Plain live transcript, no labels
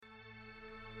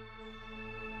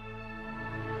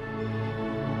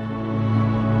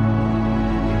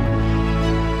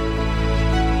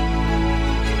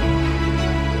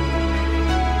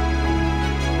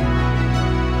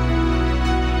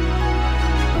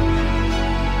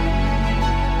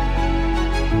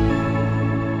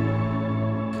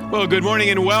Hello, good morning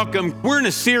and welcome. We're in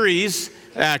a series,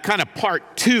 kind of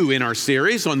part 2 in our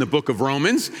series on the book of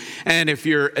Romans. And if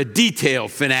you're a detail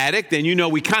fanatic, then you know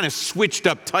we kind of switched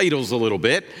up titles a little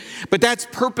bit, but that's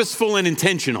purposeful and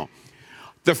intentional.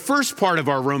 The first part of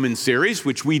our Romans series,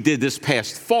 which we did this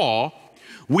past fall,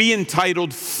 we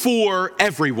entitled For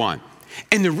Everyone.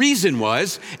 And the reason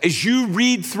was, as you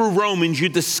read through Romans, you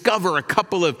discover a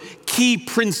couple of key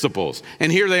principles.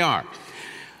 And here they are.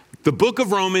 The book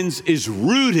of Romans is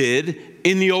rooted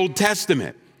in the Old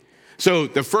Testament. So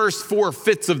the first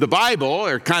 4/5 of the Bible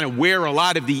are kind of where a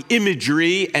lot of the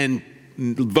imagery and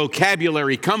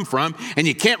vocabulary come from. And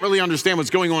you can't really understand what's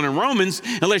going on in Romans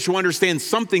unless you understand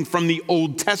something from the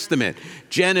Old Testament,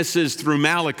 Genesis through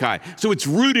Malachi. So it's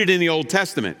rooted in the Old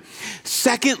Testament.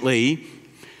 Secondly,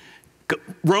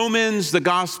 Romans, the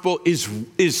gospel,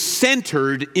 is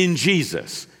centered in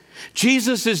Jesus.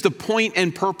 Jesus is the point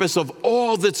and purpose of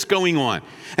all that's going on.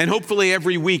 And hopefully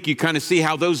every week you kind of see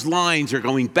how those lines are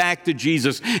going back to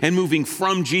Jesus and moving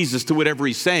from Jesus to whatever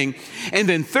he's saying. And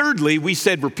then thirdly, we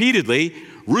said repeatedly,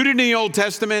 rooted in the Old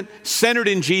Testament, centered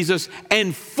in Jesus,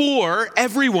 and for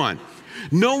everyone.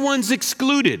 No one's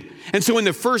excluded. And so in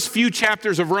the first few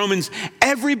chapters of Romans,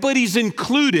 everybody's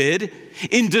included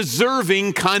in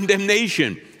deserving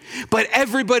condemnation. But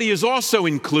everybody is also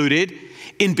included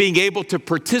in being able to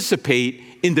participate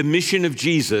in the mission of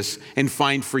Jesus and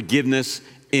find forgiveness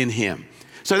in him.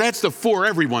 So that's the for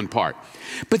everyone part.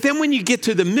 But then when you get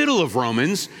to the middle of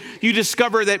Romans, you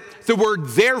discover that the word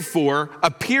therefore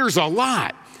appears a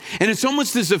lot. And it's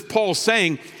almost as if Paul's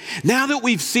saying, now that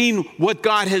we've seen what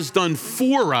God has done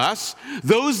for us,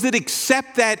 those that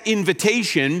accept that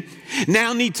invitation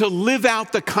now need to live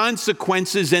out the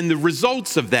consequences and the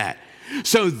results of that.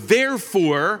 So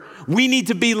therefore, we need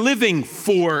to be living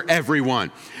for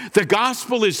everyone. The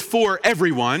gospel is for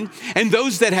everyone, and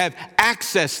those that have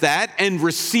accessed that and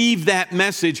received that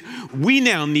message, we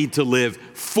now need to live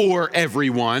for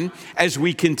everyone as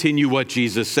we continue what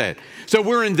Jesus said. So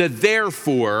we're in the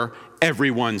therefore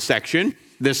everyone section,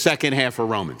 the second half of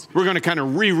Romans. We're going to kind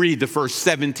of reread the first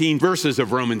 17 verses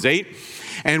of Romans 8,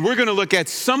 and we're going to look at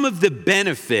some of the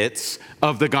benefits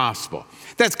of the gospel.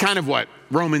 That's kind of what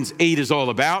Romans 8 is all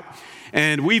about.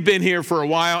 And we've been here for a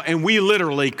while, and we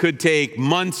literally could take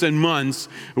months and months.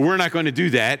 We're not going to do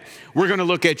that. We're going to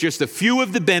look at just a few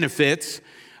of the benefits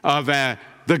of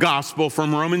the gospel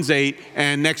from Romans 8,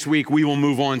 and next week we will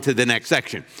move on to the next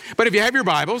section. But if you have your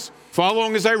Bibles, follow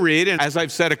along as I read, and as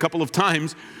I've said a couple of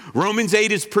times, Romans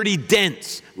 8 is pretty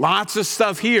dense. Lots of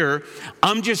stuff here.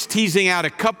 I'm just teasing out a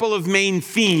couple of main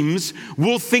themes.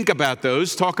 We'll think about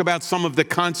those, talk about some of the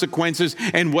consequences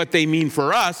and what they mean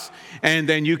for us, and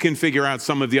then you can figure out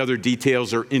some of the other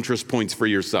details or interest points for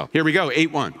yourself. Here we go,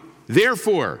 8:1.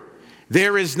 Therefore,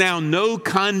 there is now no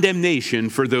condemnation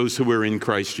for those who are in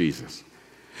Christ Jesus.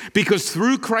 Because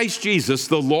through Christ Jesus,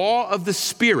 the law of the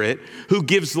Spirit who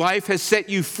gives life has set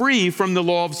you free from the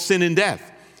law of sin and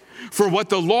death. For what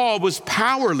the law was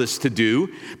powerless to do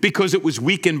because it was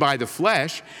weakened by the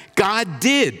flesh, God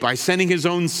did by sending his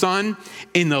own Son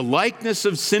in the likeness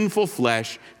of sinful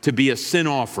flesh to be a sin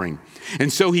offering.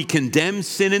 And so he condemned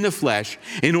sin in the flesh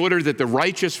in order that the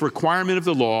righteous requirement of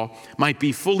the law might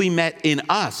be fully met in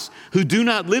us who do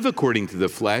not live according to the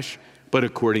flesh, but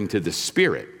according to the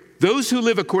Spirit. Those who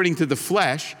live according to the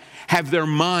flesh have their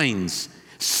minds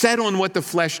set on what the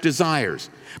flesh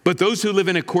desires. But those who live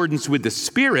in accordance with the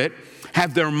Spirit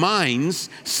have their minds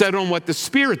set on what the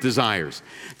Spirit desires.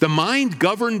 The mind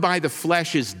governed by the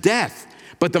flesh is death,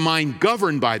 but the mind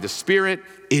governed by the Spirit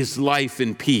is life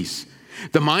and peace.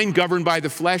 The mind governed by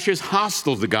the flesh is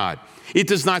hostile to God. It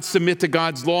does not submit to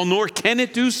God's law, nor can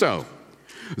it do so.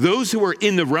 Those who are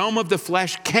in the realm of the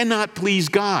flesh cannot please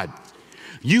God.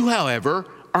 You, however,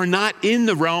 are not in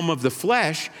the realm of the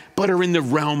flesh, but are in the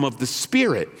realm of the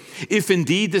Spirit, if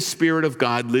indeed the Spirit of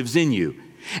God lives in you.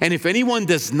 And if anyone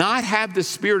does not have the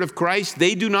Spirit of Christ,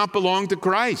 they do not belong to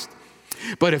Christ.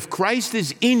 But if Christ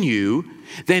is in you,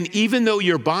 then even though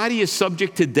your body is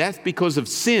subject to death because of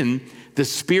sin, the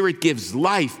Spirit gives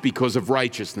life because of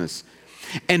righteousness.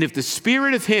 And if the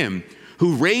Spirit of him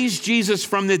who raised Jesus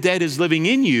from the dead is living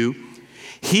in you,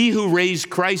 he who raised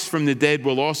Christ from the dead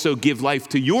will also give life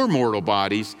to your mortal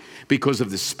bodies because of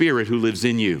the Spirit who lives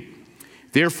in you.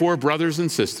 Therefore, brothers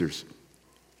and sisters,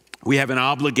 we have an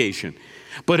obligation,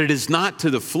 but it is not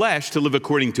to the flesh to live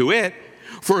according to it.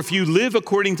 For if you live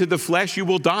according to the flesh, you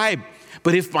will die.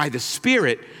 But if by the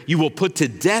Spirit you will put to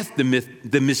death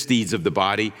the misdeeds of the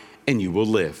body, and you will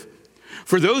live.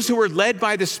 For those who are led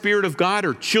by the Spirit of God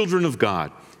are children of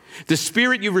God. The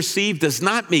Spirit you receive does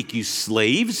not make you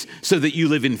slaves so that you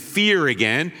live in fear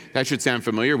again. That should sound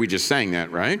familiar. We just sang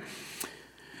that, right?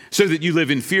 so that you live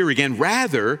in fear again.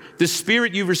 Rather, the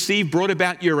Spirit you received brought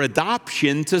about your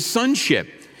adoption to sonship.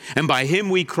 And by him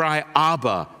we cry,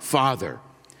 Abba, Father.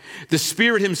 The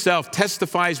Spirit himself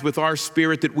testifies with our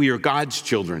spirit that we are God's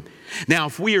children. Now,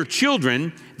 if we are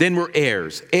children, then we're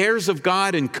heirs, heirs of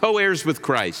God and co-heirs with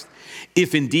Christ,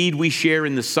 if indeed we share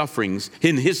in his sufferings,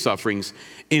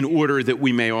 in order that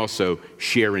we may also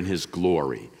share in his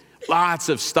glory. Lots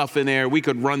of stuff in there. We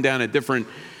could run down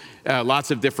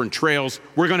lots of different trails.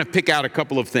 We're going to pick out a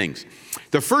couple of things.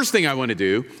 The first thing I want to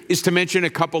do is to mention a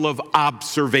couple of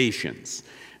observations.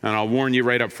 And I'll warn you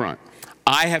right up front.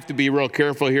 I have to be real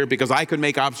careful here because I could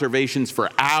make observations for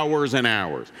hours and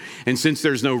hours. And since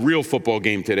there's no real football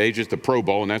game today, just a Pro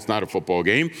Bowl, and that's not a football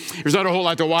game, there's not a whole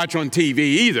lot to watch on TV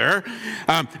either.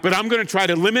 But I'm going to try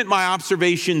to limit my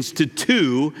observations to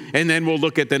 2, and then we'll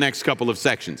look at the next couple of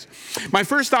sections. My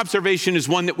first observation is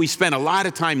one that we spent a lot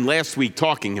of time last week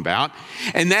talking about,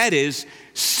 and that is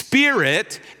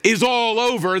Spirit is all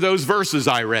over those verses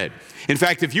I read. In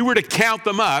fact, if you were to count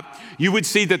them up, you would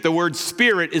see that the word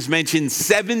Spirit is mentioned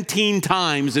 17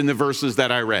 times in the verses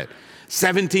that I read.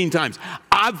 17 times.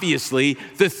 Obviously,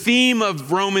 the theme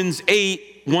of Romans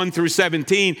 8, 1 through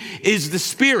 17 is the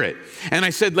Spirit. And I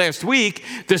said last week,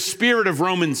 the spirit of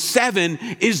Romans 7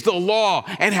 is the law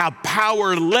and how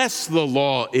powerless the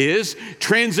law is.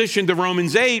 Transition to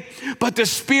Romans 8, but the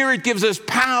Spirit gives us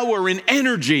power and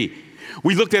energy.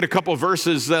 We looked at a couple of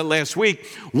verses last week.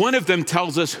 One of them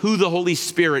tells us who the Holy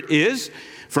Spirit is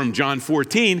from John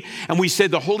 14. And we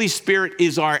said the Holy Spirit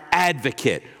is our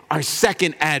advocate, our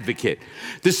second advocate.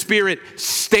 The Spirit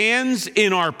stands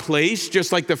in our place,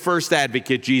 just like the first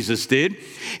advocate Jesus did.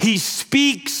 He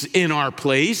speaks in our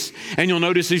place. And you'll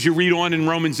notice as you read on in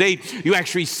Romans 8, you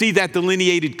actually see that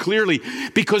delineated clearly.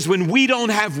 Because when we don't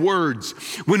have words,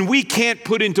 when we can't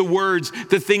put into words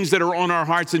the things that are on our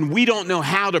hearts and we don't know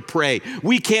how to pray,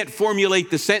 we can't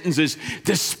formulate the sentences,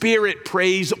 the Spirit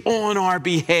prays on our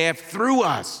behalf through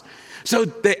us. So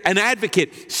an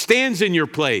advocate stands in your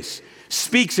place,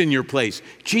 speaks in your place.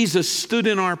 Jesus stood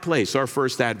in our place, our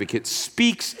first advocate,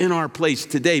 speaks in our place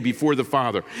today before the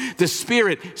Father. The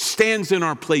Spirit stands in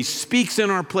our place, speaks in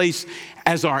our place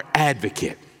as our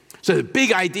advocate. So the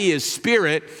big idea is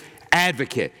Spirit,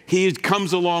 advocate. He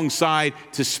comes alongside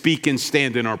to speak and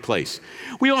stand in our place.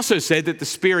 We also said that the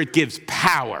Spirit gives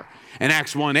power. In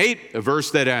Acts 1:8, a verse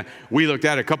that we looked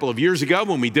at a couple of years ago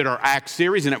when we did our Acts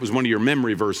series, and that was one of your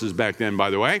memory verses back then,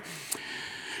 by the way.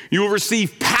 You will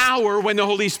receive power when the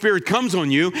Holy Spirit comes on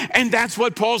you. And that's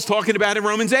what Paul's talking about in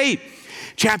Romans 8.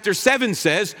 Chapter 7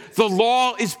 says the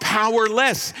law is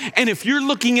powerless. And if you're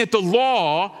looking at the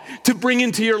law to bring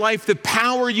into your life the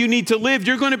power you need to live,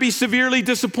 you're going to be severely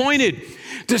disappointed.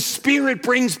 The Spirit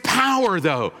brings power,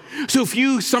 though. So if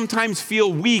you sometimes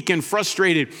feel weak and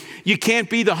frustrated, you can't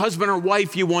be the husband or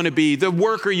wife you want to be, the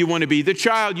worker you want to be, the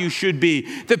child you should be,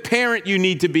 the parent you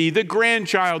need to be, the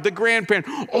grandchild, the grandparent,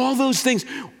 all those things.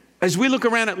 As we look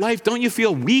around at life, don't you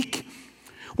feel weak?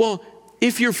 Well,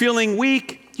 if you're feeling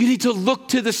weak, you need to look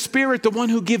to the Spirit, the one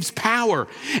who gives power.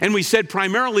 And we said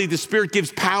primarily the Spirit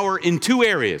gives power in 2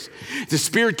 areas. The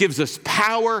Spirit gives us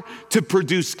power to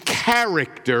produce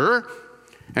character,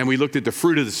 and we looked at the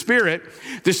fruit of the Spirit.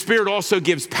 The Spirit also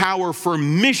gives power for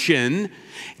mission,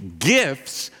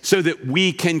 gifts, so that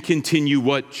we can continue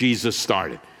what Jesus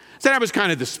started. So that was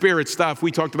kind of the Spirit stuff.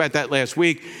 We talked about that last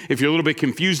week. If you're a little bit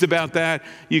confused about that,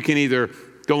 you can either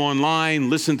go online,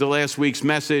 listen to last week's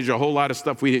message, a whole lot of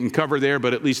stuff we didn't cover there,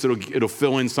 but at least it'll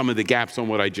fill in some of the gaps on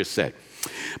what I just said.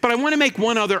 But I want to make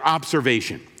one other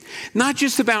observation, not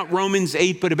just about Romans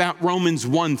 8, but about Romans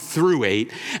 1 through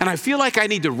 8. And I feel like I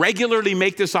need to regularly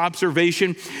make this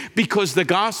observation because the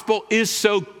gospel is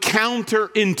so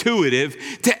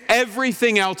counterintuitive to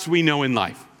everything else we know in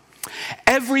life.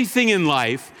 Everything in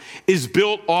life is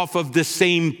built off of the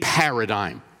same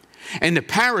paradigm. And the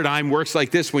paradigm works like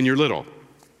this when you're little.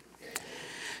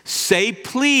 Say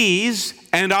please,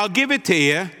 and I'll give it to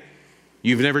you.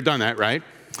 You've never done that, right?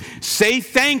 Say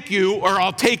thank you, or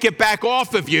I'll take it back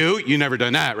off of you. You've never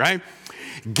done that, right?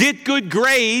 Get good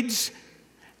grades,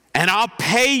 and I'll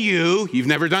pay you. You've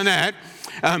never done that.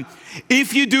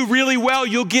 If you do really well,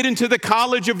 you'll get into the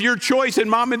college of your choice, and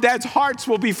mom and dad's hearts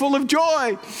will be full of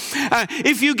joy.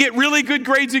 If you get really good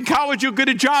grades in college, you'll get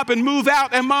a job and move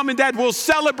out, and mom and dad will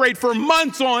celebrate for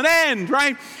months on end,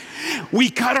 right? We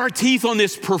cut our teeth on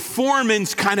this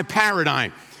performance kind of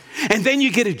paradigm. And then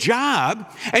you get a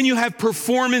job, and you have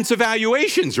performance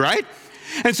evaluations, right?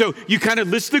 And so you kind of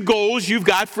list the goals you've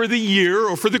got for the year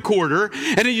or for the quarter,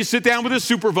 and then you sit down with a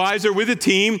supervisor, with a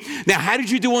team. Now, how did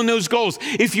you do on those goals?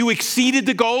 If you exceeded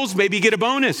the goals, maybe you get a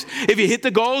bonus. If you hit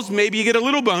the goals, maybe you get a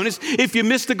little bonus. If you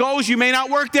miss the goals, you may not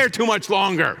work there too much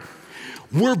longer.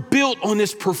 We're built on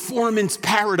this performance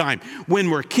paradigm. When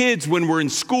we're kids, when we're in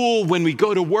school, when we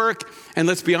go to work, and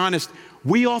let's be honest,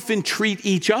 we often treat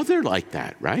each other like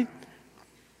that, right?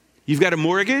 You've got a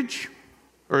mortgage,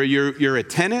 or you're a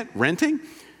tenant renting.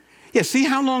 Yeah, see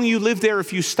how long you live there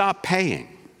if you stop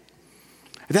paying.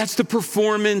 That's the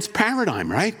performance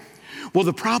paradigm, right? Well,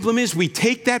 the problem is we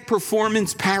take that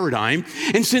performance paradigm,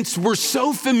 and since we're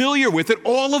so familiar with it,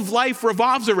 all of life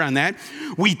revolves around that,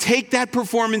 we take that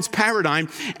performance paradigm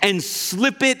and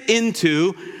slip it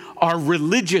into our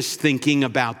religious thinking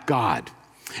about God.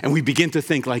 And we begin to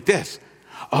think like this.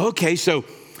 Okay, so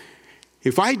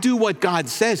if I do what God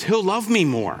says, he'll love me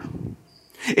more.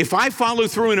 If I follow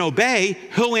through and obey,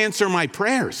 he'll answer my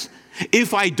prayers.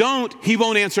 If I don't, he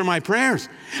won't answer my prayers.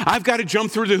 I've got to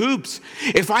jump through the hoops.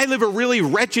 If I live a really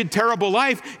wretched, terrible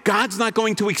life, God's not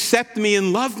going to accept me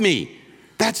and love me.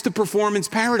 That's the performance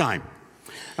paradigm.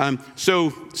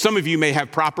 So some of you may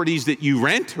have properties that you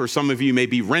rent, or some of you may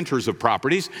be renters of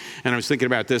properties. And I was thinking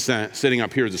about this sitting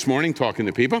up here this morning, talking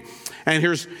to people. And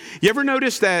you ever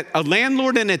notice that a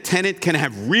landlord and a tenant can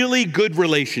have really good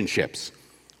relationships?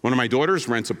 One of my daughters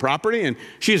rents a property, and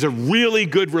she has a really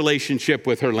good relationship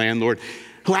with her landlord,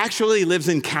 who actually lives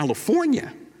in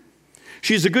California.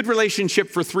 She has a good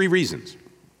relationship for 3 reasons.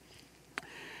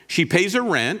 She pays her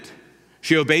rent,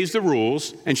 she obeys the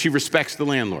rules, and she respects the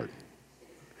landlord.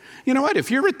 You know what?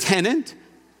 If you're a tenant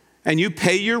and you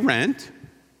pay your rent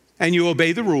and you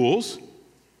obey the rules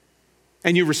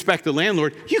and you respect the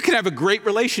landlord, you can have a great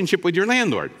relationship with your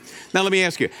landlord. Now, let me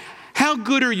ask you, how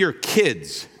good are your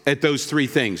kids at those 3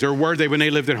 things, or were they when they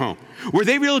lived at home? Were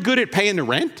they real good at paying the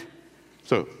rent?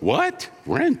 So, what?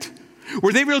 Rent?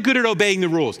 Were they real good at obeying the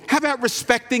rules? How about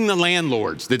respecting the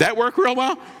landlords? Did that work real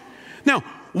well? No.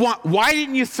 Why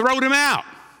didn't you throw them out?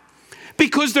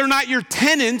 Because they're not your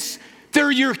tenants,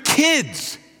 they're your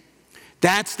kids.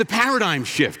 That's the paradigm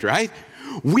shift, right?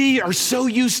 We are so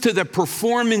used to the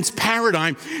performance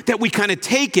paradigm that we kind of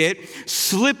take it,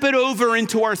 slip it over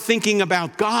into our thinking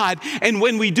about God, and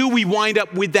when we do, we wind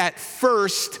up with that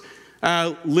first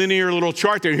linear little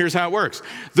chart there, and here's how it works.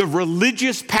 The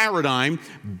religious paradigm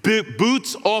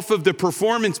boots off of the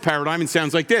performance paradigm and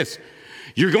sounds like this.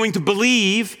 You're going to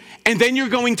believe, and then you're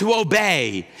going to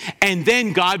obey, and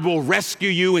then God will rescue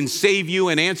you and save you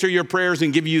and answer your prayers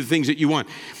and give you the things that you want.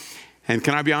 And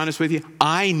can I be honest with you?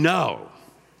 I know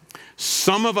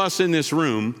some of us in this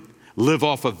room live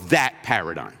off of that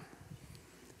paradigm.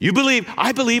 You believe,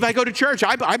 I go to church.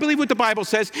 I believe what the Bible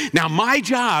says. Now, my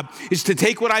job is to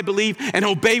take what I believe and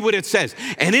obey what it says.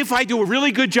 And if I do a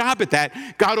really good job at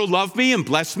that, God will love me and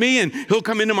bless me, and he'll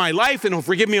come into my life, and he'll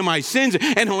forgive me of my sins,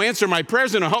 and he'll answer my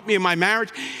prayers, and he'll help me in my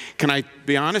marriage. Can I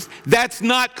be honest? That's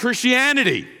not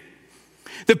Christianity.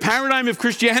 The paradigm of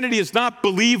Christianity is not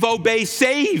believe, obey,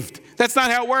 saved. That's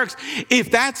not how it works. If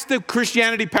that's the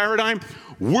Christianity paradigm,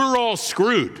 we're all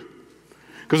screwed.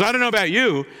 Because I don't know about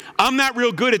you, I'm not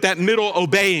real good at that middle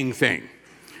obeying thing.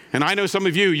 And I know some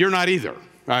of you, you're not either.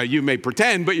 You may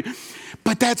pretend,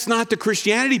 but that's not the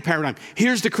Christianity paradigm.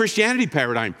 Here's the Christianity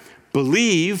paradigm.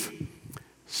 Believe,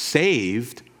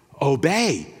 saved,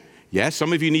 obey. Yes,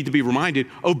 some of you need to be reminded,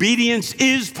 obedience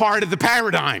is part of the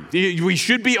paradigm. We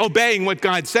should be obeying what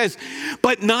God says,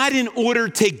 but not in order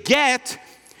to get,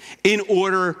 in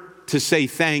order to say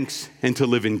thanks and to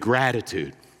live in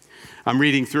gratitude. I'm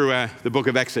reading through the book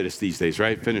of Exodus these days,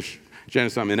 right? Finish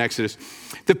Genesis, I'm in Exodus.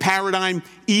 The paradigm,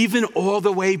 even all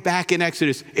the way back in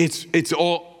Exodus, it's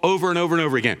all over and over and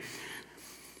over again.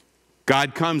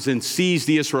 God comes and sees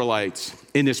the Israelites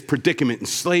in this predicament in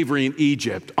slavery in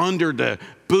Egypt, under the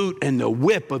boot and the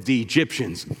whip of the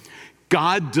Egyptians.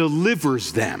 God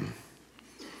delivers them.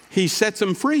 He sets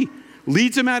them free,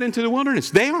 leads them out into the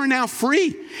wilderness. They are now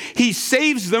free. He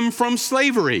saves them from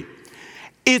slavery.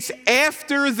 It's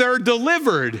after they're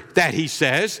delivered that he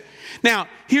says, now,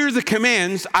 here are the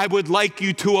commands I would like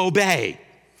you to obey.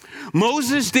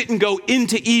 Moses didn't go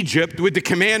into Egypt with the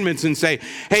commandments and say,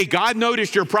 hey, God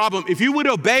noticed your problem. If you would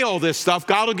obey all this stuff,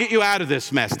 God will get you out of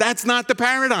this mess. That's not the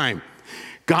paradigm.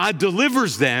 God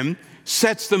delivers them,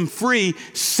 sets them free,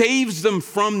 saves them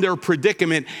from their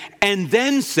predicament, and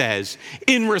then says,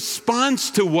 in response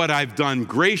to what I've done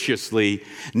graciously,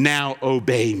 now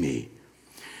obey me.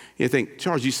 You think,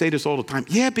 Charles, you say this all the time.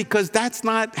 Yeah, because that's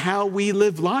not how we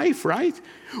live life, right?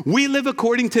 We live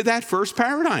according to that first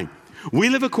paradigm. We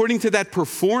live according to that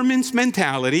performance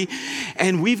mentality,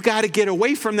 and we've got to get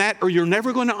away from that, or you're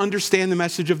never going to understand the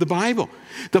message of the Bible.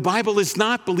 The Bible is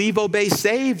not believe, obey,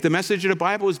 save. The message of the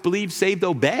Bible is believe, saved,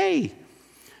 obey.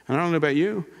 And I don't know about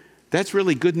you. That's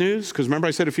really good news, because remember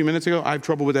I said a few minutes ago, I have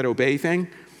trouble with that obey thing.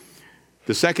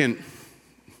 The second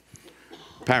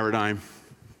paradigm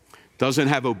doesn't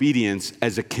have obedience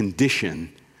as a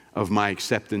condition of my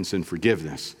acceptance and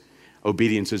forgiveness.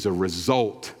 Obedience is a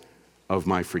result of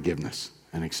my forgiveness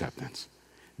and acceptance.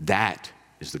 That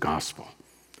is the gospel.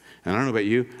 And I don't know about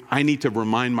you, I need to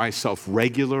remind myself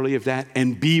regularly of that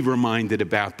and be reminded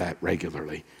about that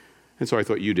regularly. And so I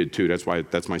thought you did too. That's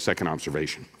my second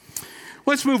observation.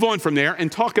 Let's move on from there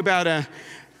and talk about a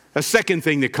second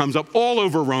thing that comes up all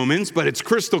over Romans, but it's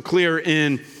crystal clear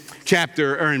in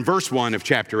verse 1 of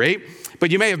chapter 8.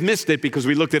 But you may have missed it because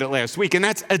we looked at it last week, and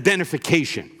that's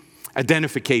identification.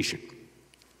 Identification.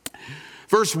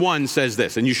 Verse 1 says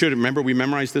this, and you should remember we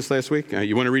memorized this last week.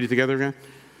 You want to read it together again?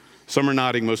 Some are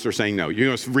nodding, most are saying no. You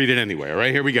must read it anyway, all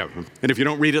right? Here we go. And if you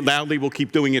don't read it loudly, we'll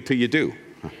keep doing it till you do.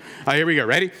 All right, here we go.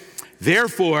 Ready?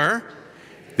 Therefore,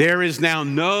 there is now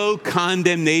no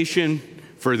condemnation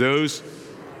for those.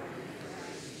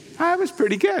 That was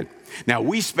pretty good. Now,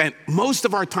 we spent most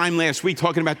of our time last week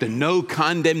talking about the no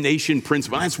condemnation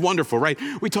principle. That's wonderful, right?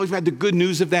 We talked about the good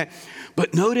news of that.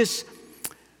 But notice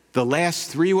the last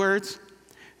three words.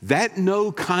 That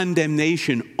no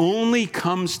condemnation only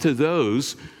comes to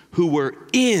those who were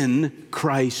in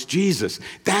Christ Jesus.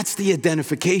 That's the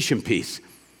identification piece.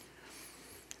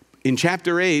 In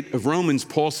chapter 8 of Romans,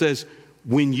 Paul says,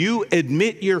 when you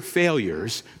admit your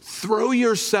failures, throw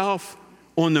yourself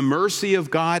on the mercy of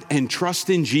God and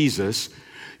trust in Jesus,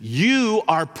 you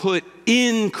are put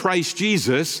in Christ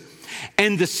Jesus,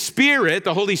 and the Spirit,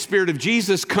 the Holy Spirit of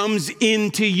Jesus, comes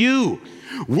into you.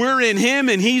 We're in him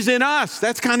and he's in us.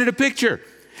 That's kind of the picture.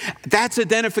 That's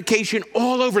identification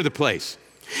all over the place.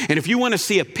 And if you want to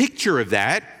see a picture of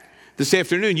that this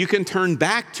afternoon, you can turn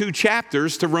back 2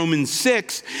 chapters to Romans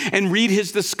 6 and read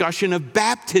his discussion of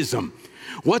baptism.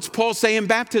 What's Paul saying in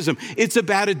baptism? It's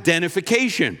about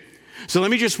identification. So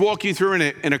let me just walk you through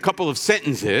in a couple of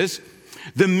sentences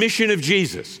the mission of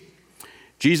Jesus.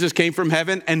 Jesus came from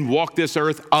heaven and walked this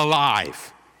earth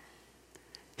alive.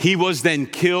 He was then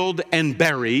killed and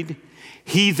buried.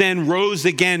 He then rose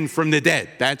again from the dead.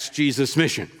 That's Jesus'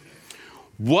 mission.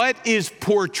 What is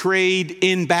portrayed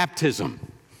in baptism?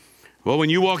 Well,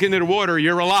 when you walk into the water,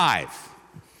 you're alive.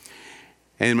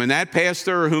 And when that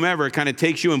pastor or whomever kind of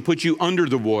takes you and puts you under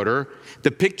the water, the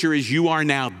picture is you are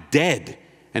now dead.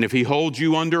 And if he holds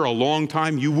you under a long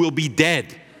time, you will be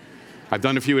dead. I've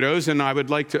done a few of those, and I would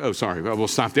like to, we'll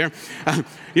stop there.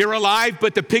 You're alive,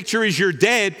 but the picture is you're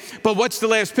dead. But what's the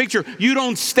last picture? You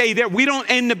don't stay there. We don't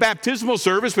end the baptismal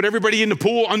service with everybody in the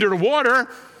pool under the water.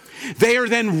 They are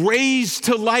then raised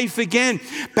to life again.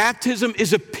 Baptism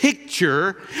is a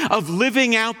picture of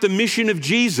living out the mission of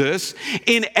Jesus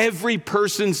in every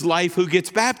person's life who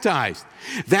gets baptized.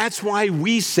 That's why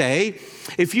we say,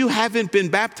 if you haven't been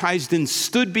baptized and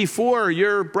stood before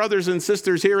your brothers and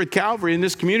sisters here at Calvary in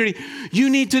this community, you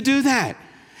need to do that.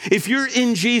 If you're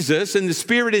in Jesus and the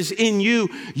Spirit is in you,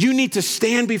 you need to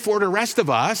stand before the rest of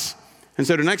us. And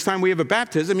so the next time we have a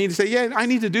baptism, you need to say, yeah, I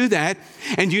need to do that.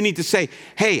 And you need to say,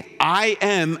 hey, I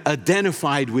am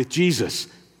identified with Jesus.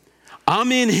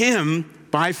 I'm in him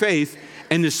by faith,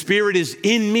 and the Spirit is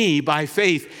in me by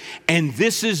faith. And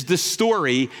this is the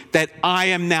story that I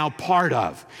am now part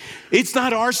of. It's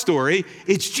not our story.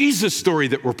 It's Jesus' story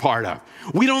that we're part of.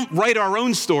 We don't write our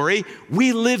own story.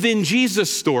 We live in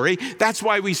Jesus' story. That's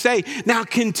why we say, now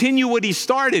continue what he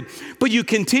started. But you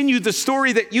continue the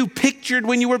story that you pictured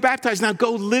when you were baptized. Now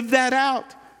go live that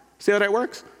out. See how that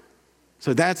works?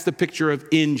 So that's the picture of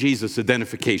in Jesus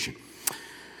identification.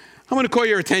 I want to call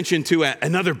your attention to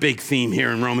another big theme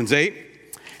here in Romans 8.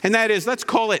 And that is, let's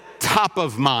call it top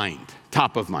of mind.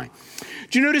 Top of mind.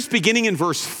 Do you notice beginning in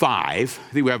verse 5?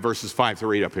 I think we have verses 5 to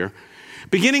read up here.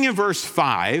 Beginning in verse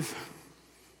 5,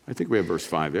 I think we have verse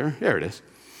 5 there. There it is.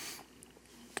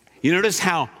 You notice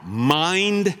how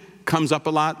mind comes up a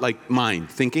lot, like mind,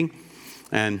 thinking.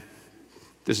 And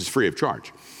this is free of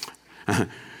charge.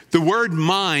 The word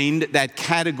mind, that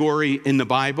category in the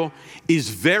Bible, is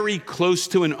very close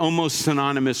to and almost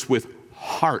synonymous with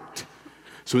heart.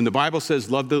 So when the Bible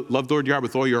says, love the Lord your God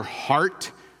with all your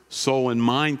heart, soul, and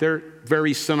mind, they're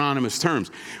very synonymous terms.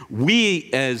 We,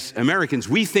 as Americans,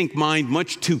 we think mind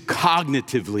much too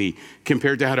cognitively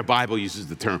compared to how the Bible uses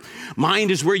the term.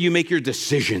 Mind is where you make your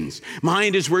decisions.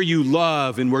 Mind is where you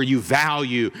love and where you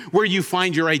value, where you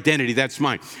find your identity. That's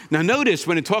mind. Now notice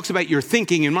when it talks about your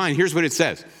thinking and mind, here's what it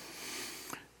says.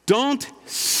 Don't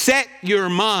set your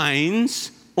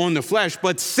minds on the flesh,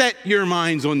 but set your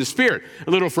minds on the Spirit.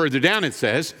 A little further down it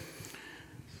says,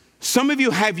 some of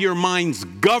you have your minds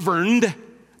governed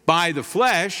by the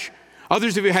flesh.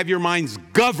 Others of you have your minds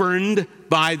governed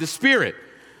by the Spirit.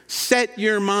 Set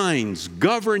your minds,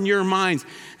 govern your minds.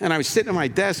 And I was sitting at my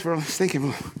desk and I was thinking,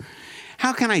 well,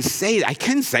 how can I say that? I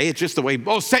can say it just the way,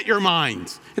 set your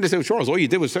minds. And they say, well, Charles, all you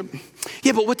did was,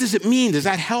 yeah, but what does it mean? Does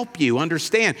that help you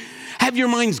understand? Have your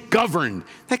minds governed.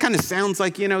 That kind of sounds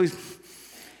like,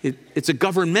 it's a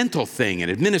governmental thing, an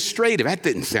administrative. That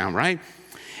didn't sound right.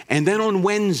 And then on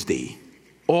Wednesday,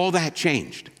 all that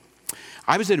changed.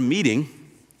 I was at a meeting,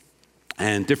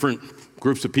 and different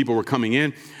groups of people were coming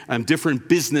in, different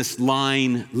business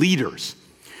line leaders.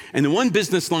 And the one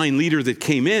business line leader that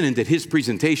came in and did his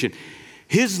presentation,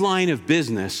 his line of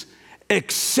business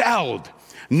excelled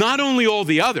not only all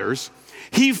the others,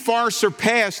 he far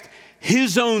surpassed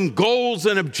his own goals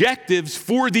and objectives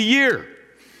for the year.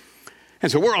 And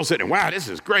so we're all sitting, wow, this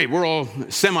is great. We're all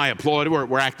semi-applauded.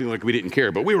 We're acting like we didn't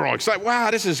care, but we were all excited.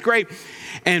 Wow, this is great.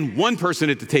 And one person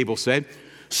at the table said,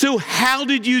 so how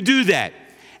did you do that?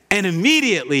 And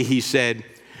immediately he said,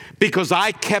 because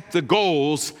I kept the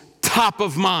goals top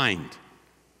of mind.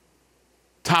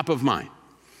 Top of mind.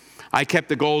 I kept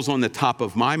the goals on the top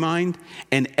of my mind,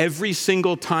 and every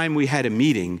single time we had a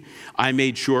meeting, I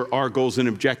made sure our goals and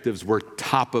objectives were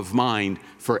top of mind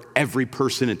for every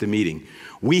person at the meeting.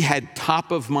 We had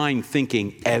top of mind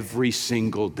thinking every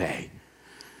single day.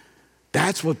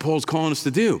 That's what Paul's calling us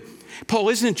to do. Paul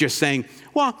isn't just saying,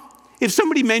 well, if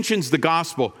somebody mentions the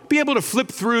gospel, be able to flip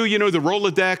through, the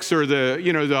Rolodex or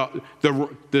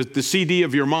the CD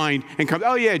of your mind and come,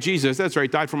 oh yeah, Jesus, that's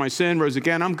right, died for my sin, rose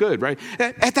again, I'm good, right?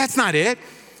 That's not it.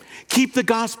 Keep the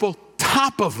gospel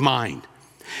top of mind.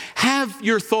 Have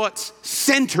your thoughts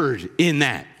centered in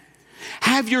that.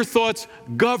 Have your thoughts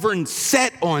governed,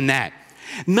 set on that.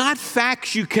 Not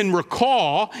facts you can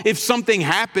recall if something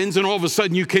happens and all of a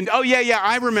sudden you can, oh yeah,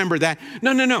 I remember that.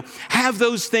 No. Have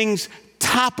those things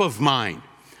top of mind.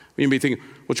 You may be thinking,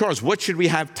 well, Charles, what should we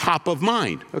have top of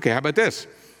mind? Okay, how about this?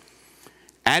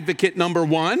 Advocate number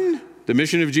 1, the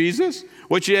mission of Jesus.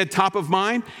 What should you have top of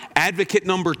mind? Advocate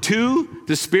number 2,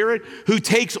 the Spirit, who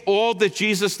takes all that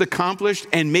Jesus accomplished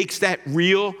and makes that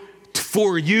real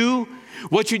for you.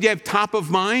 What should you have top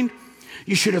of mind?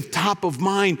 You should have top of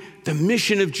mind the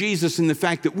mission of Jesus and the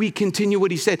fact that we continue what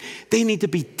he said. They need to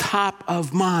be top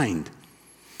of mind.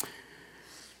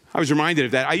 I was reminded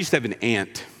of that. I used to have an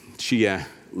aunt. She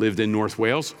lived in North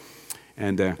Wales.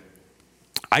 And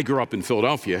I grew up in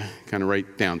Philadelphia, kind of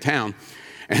right downtown.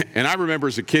 And I remember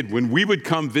as a kid, when we would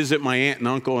come visit my aunt and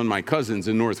uncle and my cousins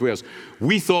in North Wales,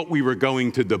 we thought we were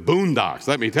going to the boondocks,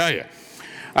 let me tell you.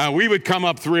 We would come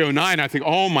up 309. I think,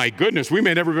 oh my goodness, we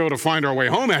may never be able to find our way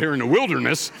home out here in the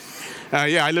wilderness.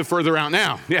 I live further out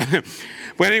now. Yeah.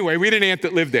 But anyway, we had an aunt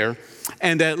that lived there.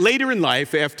 And later in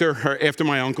life, after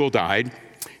my uncle died,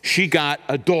 she got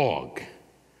a dog.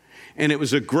 And it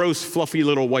was a gross, fluffy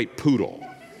little white poodle.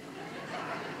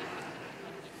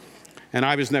 And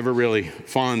I was never really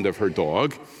fond of her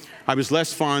dog. I was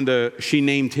less fond of, she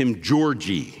named him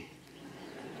Georgie.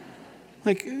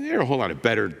 Like, there are a whole lot of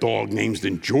better dog names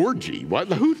than Georgie.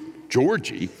 What? Who?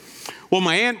 Georgie? Well,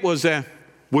 my aunt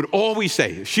would always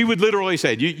say, she would literally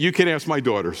say, you can ask my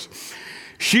daughters.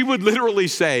 She would literally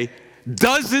say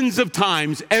dozens of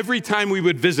times every time we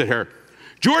would visit her,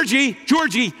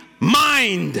 Georgie,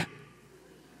 mind.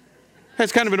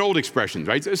 That's kind of an old expression,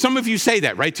 right? Some of you say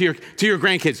that, right, to your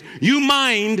grandkids. You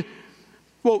mind.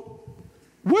 Well,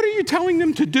 what are you telling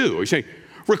them to do? You say,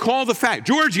 recall the fact.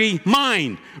 Georgie,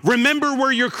 mind. Remember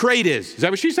where your crate is. Is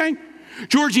that what she's saying?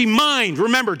 Georgie, mind.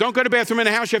 Remember, don't go to the bathroom in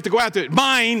the house. You have to go out there.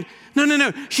 Mind.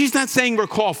 No. She's not saying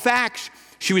recall facts.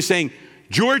 She was saying,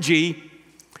 Georgie,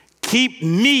 keep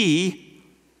me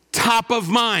top of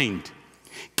mind.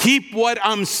 Keep what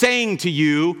I'm saying to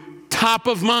you top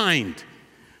of mind.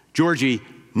 Georgie,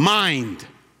 mind.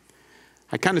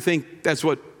 I kind of think that's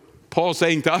what Paul's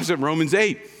saying to us in Romans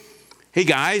 8. Hey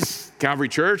guys, Calvary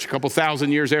Church, a couple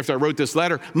thousand years after I wrote this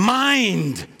letter,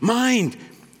 mind.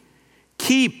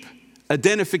 Keep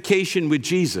identification with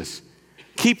Jesus.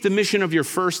 Keep the mission of your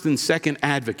first and second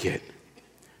advocate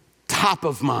top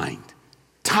of mind.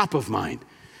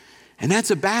 And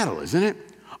that's a battle, isn't it?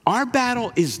 Our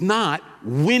battle is not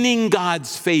winning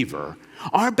God's favor.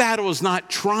 Our battle is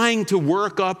not trying to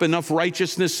work up enough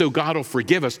righteousness so God will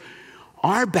forgive us.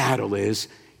 Our battle is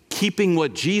keeping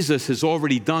what Jesus has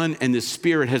already done and the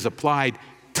Spirit has applied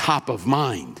top of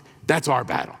mind. That's our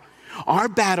battle. Our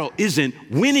battle isn't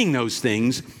winning those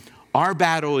things. Our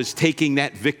battle is taking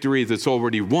that victory that's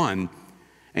already won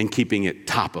and keeping it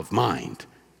top of mind.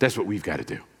 That's what we've got to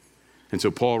do. And so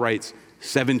Paul writes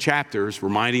 7 chapters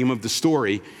reminding him of the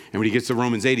story. And when he gets to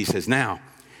Romans 8, he says, now,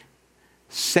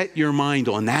 set your mind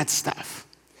on that stuff.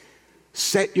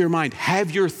 Set your mind.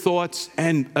 Have your thoughts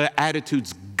and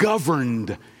attitudes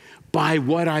governed by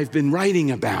what I've been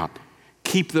writing about.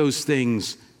 Keep those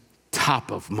things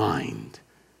top of mind.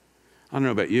 I don't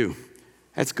know about you.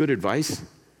 That's good advice.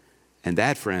 And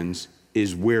that, friends,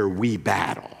 is where we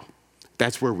battle.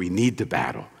 That's where we need to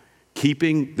battle.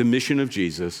 Keeping the mission of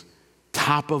Jesus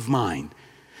top of mind,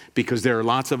 because there are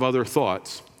lots of other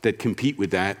thoughts that compete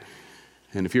with that.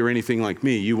 And if you're anything like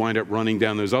me, you wind up running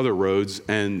down those other roads,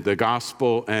 and the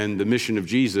gospel and the mission of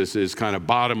Jesus is kind of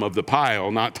bottom of the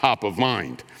pile, not top of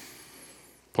mind.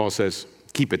 Paul says,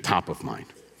 keep it top of mind.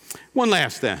 One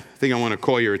last thing I want to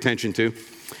call your attention to,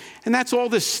 and that's all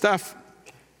this stuff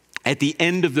at the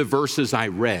end of the verses I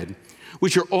read,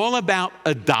 which are all about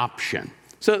adoption.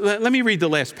 So let me read the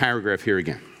last paragraph here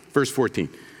again. Verse 14.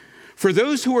 For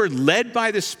those who are led by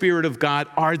the Spirit of God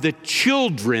are the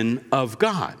children of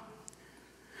God.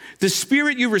 The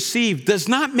Spirit you receive does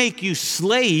not make you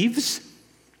slaves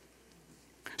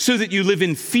so that you live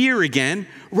in fear again.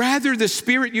 Rather, the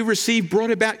Spirit you receive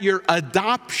brought about your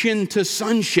adoption to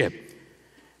sonship.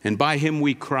 And by him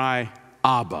we cry,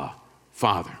 Abba,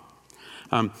 Father.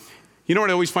 You know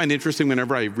what I always find interesting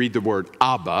whenever I read the word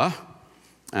Abba?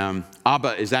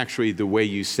 Abba is actually the way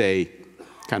you say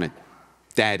kind of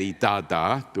daddy,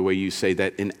 dada, the way you say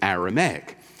that in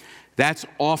Aramaic. That's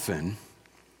often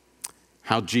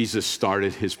how Jesus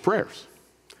started his prayers.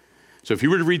 So if you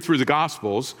were to read through the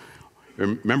Gospels,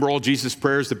 remember all Jesus'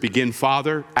 prayers that begin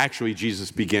Father? Actually,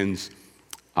 Jesus begins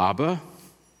Abba.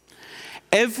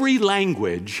 Every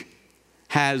language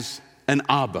has an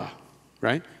Abba,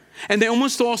 right? And they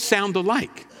almost all sound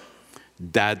alike.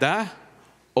 Dada,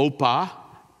 Opa,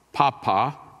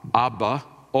 Papa, Abba,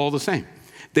 all the same.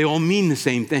 They all mean the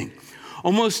same thing.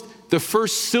 Almost the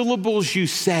first syllables you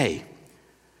say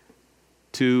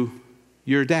to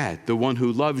your dad, the one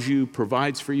who loves you,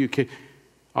 provides for you,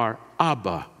 are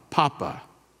Abba, Papa,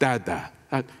 Dada.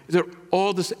 They're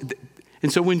all the same.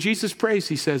 And so when Jesus prays,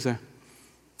 he says,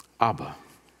 Abba.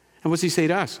 And what's he say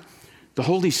to us? The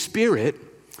Holy Spirit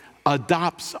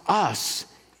adopts us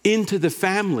into the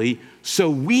family so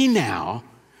we now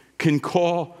can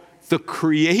call the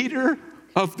creator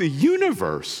of the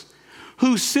universe,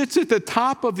 who sits at the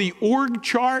top of the org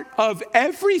chart of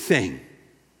everything.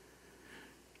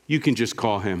 You can just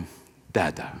call him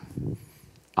Dada,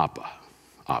 Abba,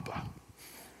 Abba.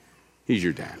 He's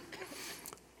your dad.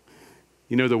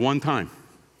 You know, the one time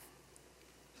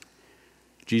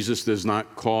Jesus does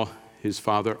not call his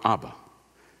father Abba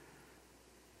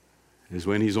is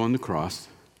when he's on the cross.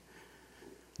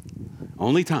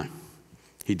 Only time.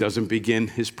 He doesn't begin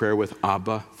his prayer with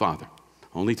Abba, Father.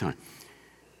 Only time.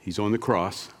 He's on the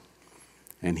cross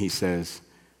and he says,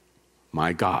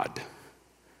 my God,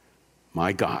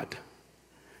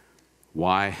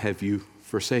 why have you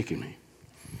forsaken me?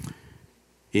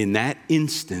 In that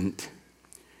instant,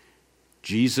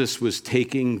 Jesus was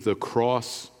taking the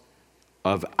cross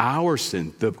of our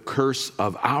sin, the curse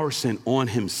of our sin on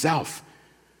himself.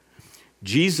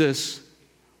 Jesus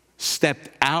stepped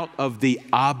out of the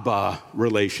Abba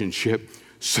relationship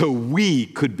so we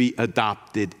could be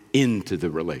adopted into the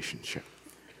relationship.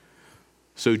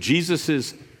 So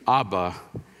Jesus' Abba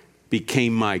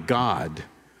became my God,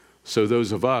 so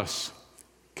those of us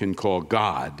can call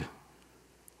God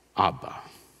Abba.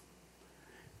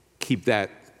 Keep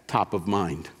that top of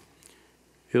mind.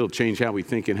 It'll change how we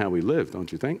think and how we live,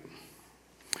 don't you think?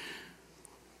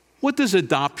 What does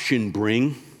adoption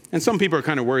bring? And some people are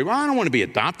kind of worried, well, I don't want to be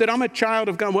adopted. I'm a child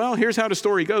of God. Well, here's how the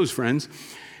story goes, friends.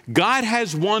 God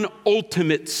has one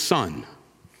ultimate son.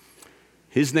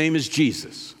 His name is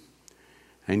Jesus.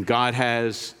 And God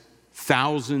has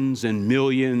thousands and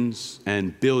millions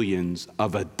and billions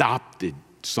of adopted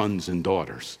sons and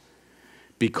daughters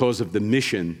because of the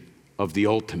mission of the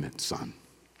ultimate son.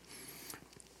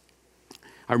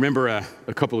 I remember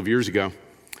a couple of years ago,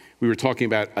 we were talking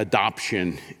about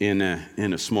adoption in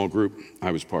a small group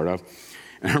I was part of.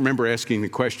 And I remember asking the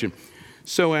question,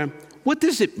 so what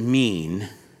does it mean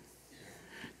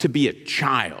to be a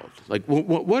child? Like,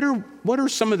 what are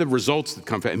some of the results that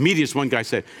come from it? Immediately, one guy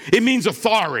said, it means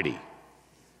authority.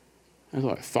 I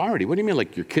thought, authority? What do you mean,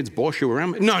 like your kids boss you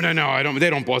around? No, they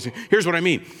don't boss me. Here's what I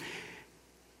mean.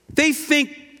 They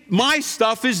think my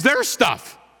stuff is their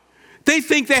stuff. They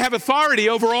think they have authority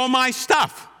over all my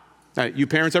stuff. You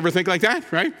parents ever think like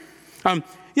that, right?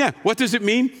 Yeah, what does it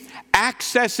mean?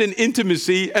 Access and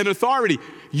intimacy and authority.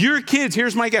 Your kids,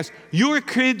 here's my guess, your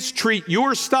kids treat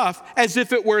your stuff as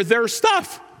if it were their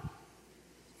stuff.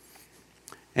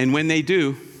 And when they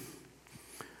do,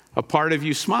 a part of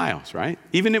you smiles, right?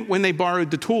 Even when they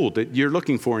borrowed the tool that you're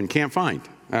looking for and can't find.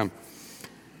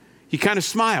 You kind of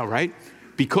smile, right?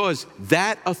 Because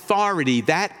that authority,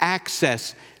 that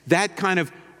access, that kind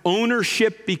of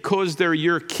ownership because they're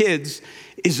your kids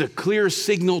is a clear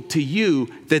signal to you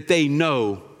that they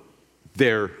know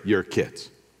they're your kids.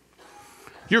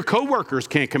 Your coworkers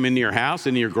can't come into your house,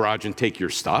 into your garage and take your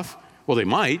stuff. Well, they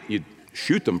might. You'd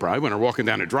shoot them probably when they're walking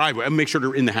down a driveway. Make sure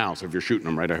they're in the house if you're shooting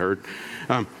them, right? I heard.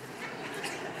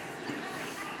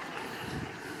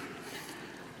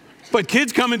 But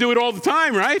kids come and do it all the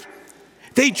time, right?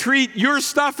 They treat your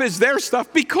stuff as their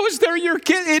stuff because they're your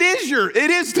kid. It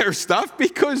is their stuff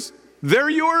because they're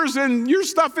yours and your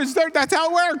stuff is theirs. That's how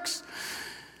it works.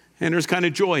 And there's kind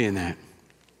of joy in that.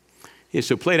 Yeah,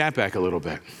 so play that back a little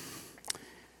bit.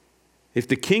 If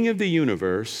the king of the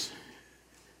universe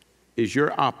is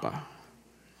your Appa,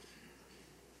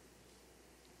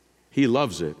 he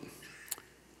loves it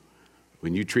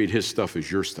when you treat his stuff as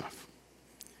your stuff.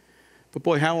 But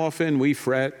boy, how often we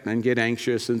fret and get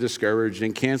anxious and discouraged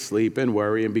and can't sleep and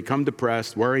worry and become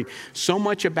depressed, worrying so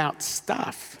much about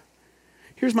stuff.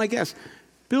 Here's my guess.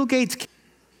 Bill Gates,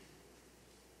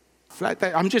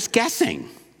 I'm just guessing.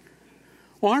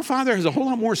 Well, our Father has a whole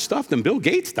lot more stuff than Bill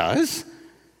Gates does.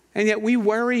 And yet we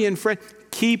worry and fret.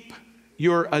 Keep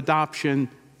your adoption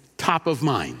top of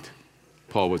mind,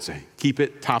 Paul would say. Keep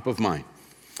it top of mind.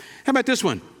 How about this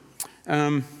one?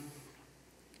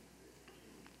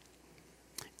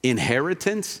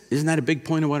 Inheritance. Isn't that a big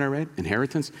point of what I read?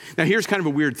 Inheritance. Now, here's kind of a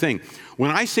weird thing.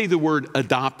 When I say the word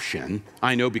adoption,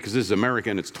 I know because this is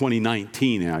American, it's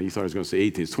 2019 now. You thought I was going to say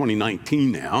 18. It's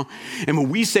 2019 now. And when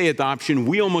we say adoption,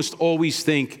 we almost always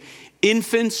think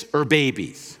infants or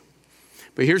babies.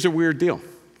 But here's a weird deal.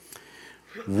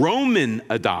 Roman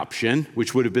adoption,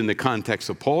 which would have been the context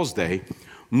of Paul's day,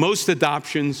 most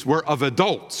adoptions were of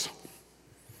adults.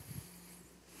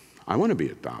 I want to be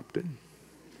adopted.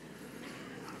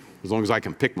 As long as I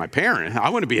can pick my parent, I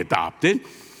want to be adopted.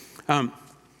 But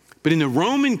in the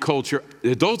Roman culture,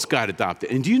 adults got adopted.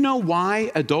 And do you know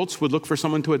why adults would look for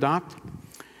someone to adopt?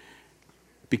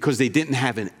 Because they didn't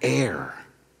have an heir.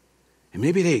 And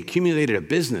maybe they accumulated a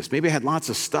business. Maybe they had lots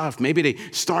of stuff. Maybe they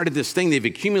started this thing. They've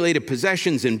accumulated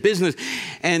possessions and business.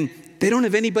 And they don't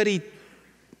have anybody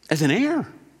as an heir.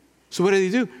 So what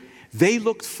do? They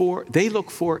look for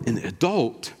an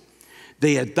adult.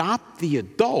 They adopt the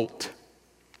adult.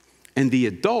 And the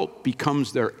adult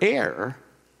becomes their heir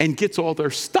and gets all their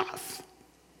stuff.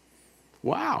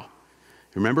 Wow.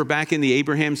 Remember back in the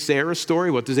Abraham-Sarah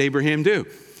story, what does Abraham do?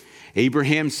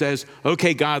 Abraham says,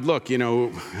 okay, God, look,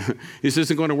 this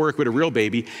isn't going to work with a real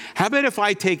baby. How about if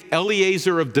I take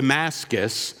Eliezer of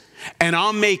Damascus and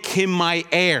I'll make him my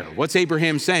heir? What's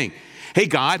Abraham saying? Hey,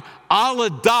 God, I'll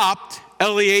adopt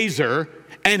Eliezer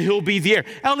and he'll be the heir.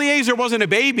 Eliezer wasn't a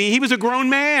baby. He was a grown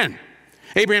man.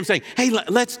 Abraham's saying, hey,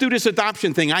 let's do this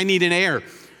adoption thing. I need an heir.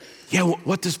 Yeah,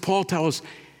 what does Paul tell us?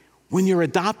 When you're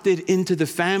adopted into the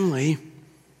family,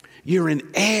 you're an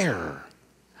heir,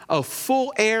 a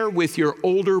full heir with your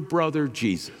older brother,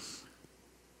 Jesus.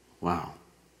 Wow.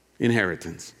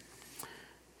 Inheritance.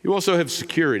 You also have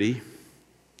security.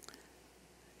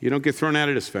 You don't get thrown out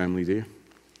of this family, do you?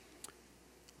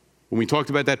 When we talked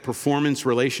about that performance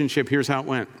relationship, here's how it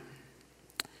went.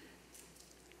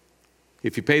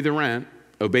 If you pay the rent,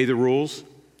 obey the rules,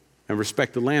 and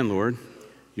respect the landlord,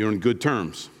 you're on good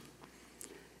terms.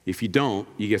 If you don't,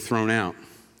 you get thrown out.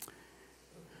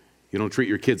 You don't treat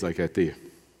your kids like that, do you?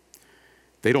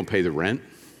 They don't pay the rent.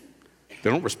 They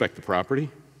don't respect the property.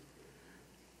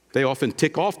 They often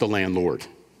tick off the landlord.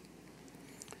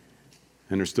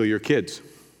 And they're still your kids.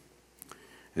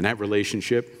 And that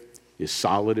relationship is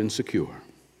solid and secure.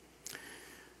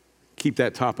 Keep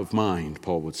that top of mind,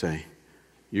 Paul would say.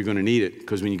 You're going to need it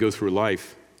because when you go through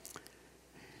life,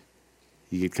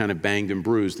 you get kind of banged and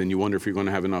bruised and you wonder if you're going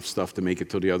to have enough stuff to make it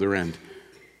till the other end.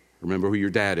 Remember who your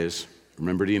dad is.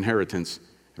 Remember the inheritance.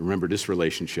 And remember this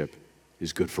relationship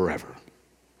is good forever.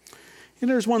 And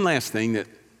there's one last thing that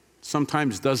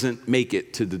sometimes doesn't make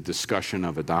it to the discussion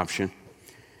of adoption.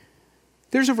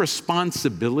 There's a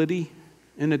responsibility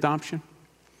in adoption.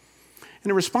 And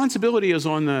the responsibility is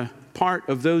on the part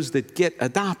of those that get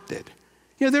adopted.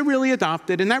 They're really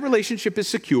adopted, and that relationship is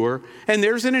secure, and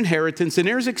there's an inheritance, and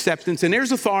there's acceptance, and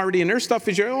there's authority, and their stuff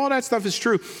is all that stuff is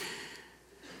true.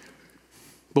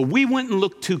 But we wouldn't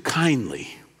look too kindly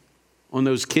on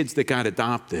those kids that got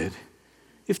adopted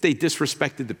if they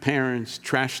disrespected the parents,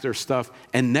 trashed their stuff,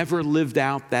 and never lived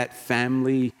out that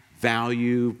family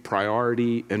value,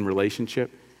 priority, and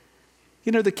relationship.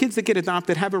 The kids that get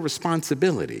adopted have a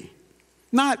responsibility.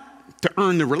 Not to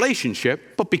earn the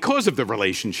relationship, but because of the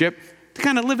relationship, to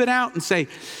kind of live it out and say,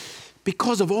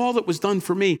 because of all that was done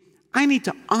for me, I need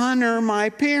to honor my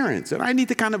parents, and I need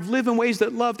to kind of live in ways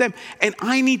that love them, and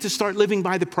I need to start living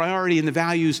by the priority and the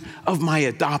values of my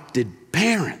adopted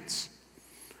parents.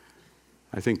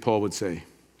 I think Paul would say,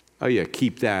 oh yeah,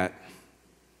 keep that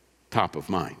top of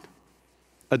mind.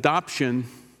 Adoption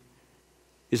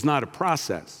is not a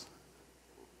process.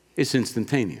 It's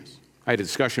instantaneous. I had a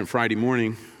discussion Friday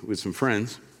morning with some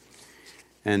friends,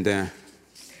 and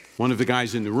one of the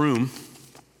guys in the room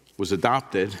was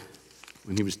adopted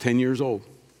when he was 10 years old.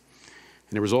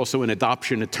 And there was also an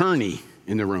adoption attorney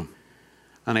in the room.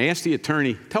 And I asked the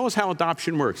attorney, tell us how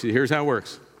adoption works. Here's how it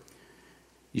works.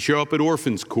 You show up at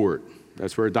orphans court.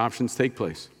 That's where adoptions take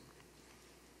place.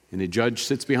 And the judge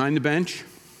sits behind the bench.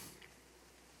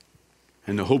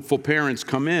 And the hopeful parents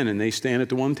come in and they stand at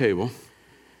the one table.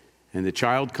 And the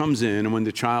child comes in. And when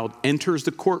the child enters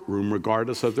the courtroom,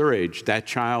 regardless of their age, that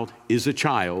child is a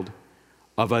child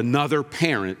of another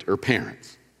parent or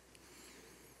parents.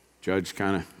 Judge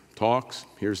kind of talks,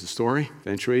 here's the story.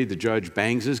 Eventually, the judge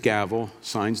bangs his gavel,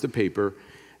 signs the paper,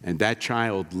 and that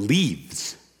child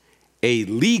leaves a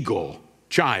legal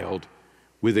child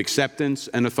with acceptance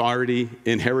and authority,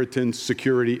 inheritance,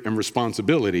 security, and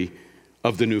responsibility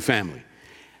of the new family.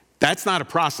 That's not a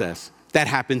process. That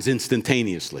happens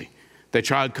instantaneously. That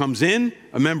child comes in,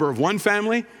 a member of one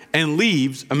family, and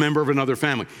leaves a member of another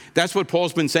family. That's what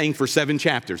Paul's been saying for 7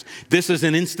 chapters. This is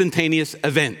an instantaneous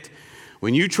event.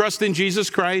 When you trust in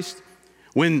Jesus Christ,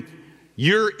 when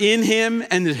you're in him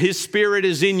and his Spirit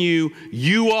is in you,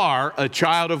 you are a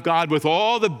child of God with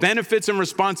all the benefits and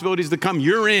responsibilities that come.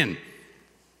 You're in.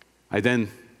 I then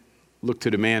looked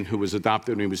to the man who was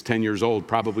adopted when he was 10 years old,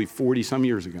 probably 40 some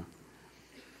years ago.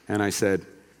 And I said,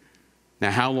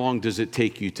 now how long does it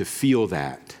take you to feel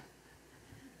that?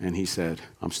 And he said,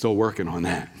 I'm still working on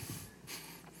that.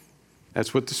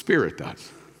 That's what the Spirit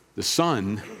does. The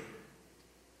Son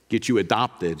gets you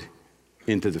adopted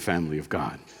into the family of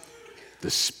God.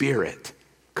 The Spirit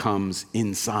comes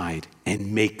inside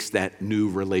and makes that new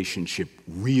relationship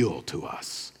real to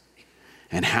us.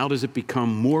 And how does it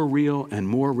become more real and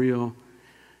more real?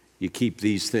 You keep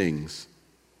these things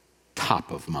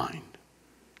top of mind.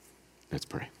 Let's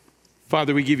pray.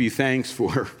 Father, we give you thanks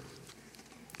for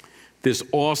this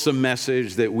awesome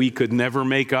message that we could never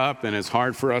make up, and it's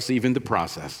hard for us even to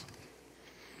process.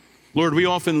 Lord, we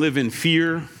often live in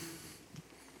fear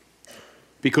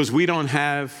because we don't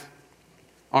have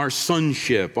our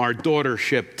sonship, our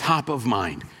daughtership top of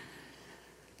mind.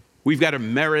 We've got a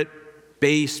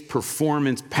merit-based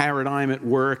performance paradigm at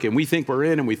work, and we think we're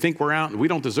in and we think we're out and we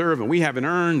don't deserve and we haven't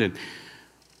earned. And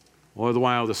all the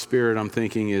while the Spirit, I'm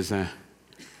thinking, is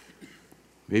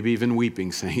maybe even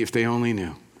weeping, saying, if they only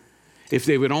knew. If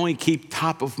they would only keep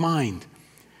top of mind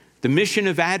the mission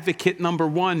of advocate number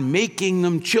 1, making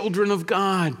them children of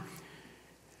God.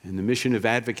 And the mission of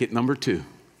advocate number 2,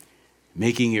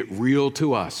 making it real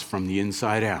to us from the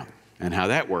inside out. And how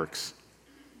that works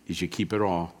is you keep it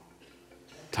all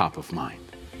top of mind.